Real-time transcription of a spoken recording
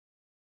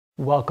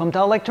Welcome to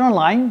our lecture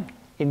online.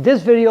 In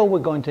this video, we're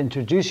going to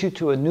introduce you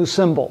to a new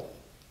symbol,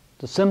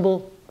 the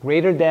symbol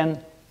greater than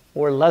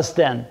or less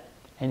than.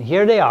 And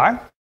here they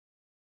are.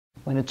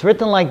 When it's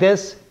written like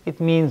this,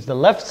 it means the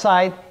left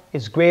side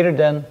is greater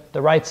than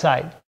the right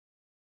side.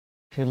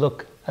 If you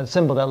look at a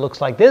symbol that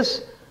looks like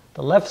this,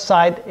 the left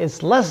side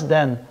is less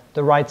than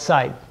the right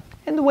side.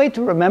 And the way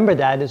to remember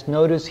that is,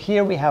 notice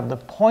here we have the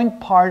point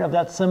part of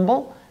that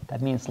symbol,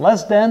 that means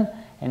less than,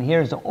 and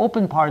here's the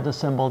open part of the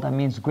symbol, that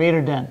means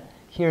greater than.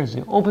 Here's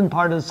the open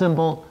part of the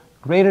symbol,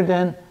 greater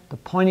than, the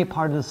pointy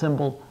part of the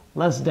symbol,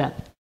 less than.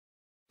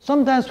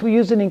 Sometimes we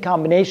use it in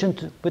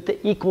combination with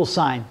the equal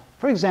sign.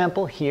 For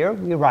example, here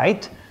we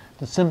write,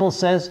 the symbol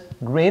says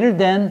greater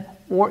than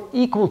or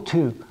equal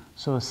to.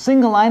 So a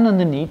single line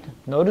underneath.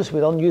 Notice we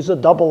don't use a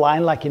double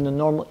line like in the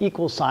normal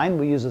equal sign.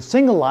 We use a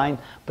single line,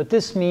 but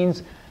this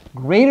means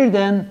greater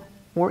than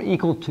or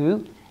equal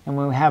to. And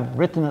when we have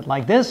written it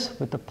like this,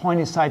 with the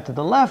pointy side to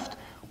the left,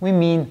 we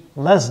mean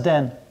less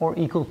than or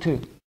equal to.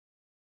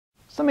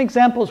 Some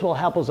examples will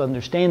help us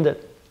understand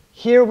it.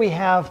 Here we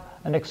have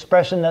an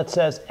expression that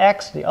says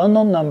x, the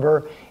unknown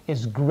number,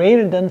 is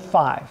greater than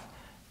 5.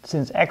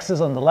 Since x is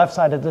on the left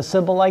side of the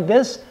symbol like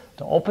this,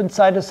 the open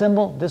side of the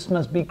symbol, this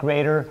must be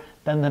greater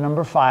than the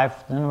number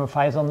 5. The number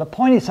 5 is on the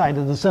pointy side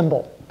of the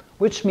symbol,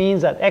 which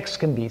means that x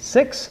can be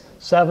 6,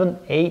 7,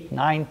 8,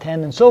 9,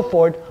 10, and so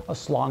forth,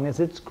 as long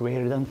as it's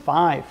greater than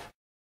 5.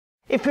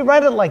 If we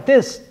write it like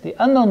this, the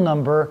unknown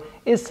number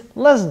is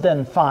less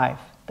than 5.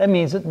 That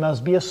means it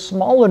must be a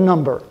smaller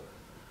number.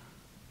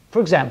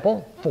 For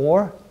example,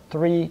 4,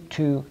 3,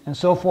 2, and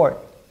so forth.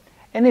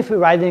 And if we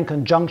write it in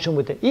conjunction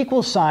with the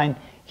equal sign,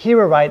 here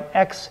we write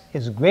x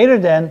is greater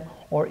than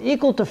or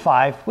equal to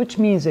 5, which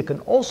means it can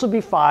also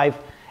be 5,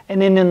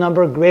 and then a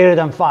number greater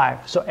than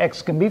 5. So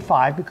x can be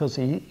 5 because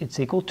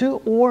it's equal to,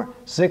 or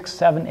 6,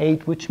 7,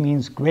 8, which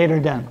means greater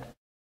than.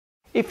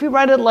 If we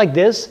write it like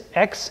this,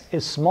 x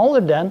is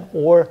smaller than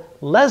or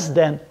less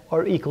than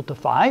or equal to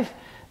 5,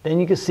 then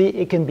you can see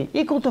it can be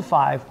equal to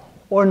 5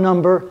 or a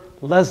number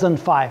less than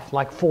 5,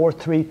 like 4,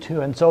 3,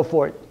 2, and so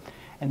forth.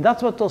 And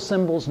that's what those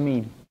symbols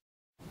mean.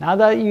 Now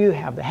that you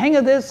have the hang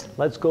of this,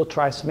 let's go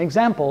try some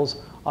examples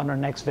on our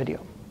next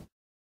video.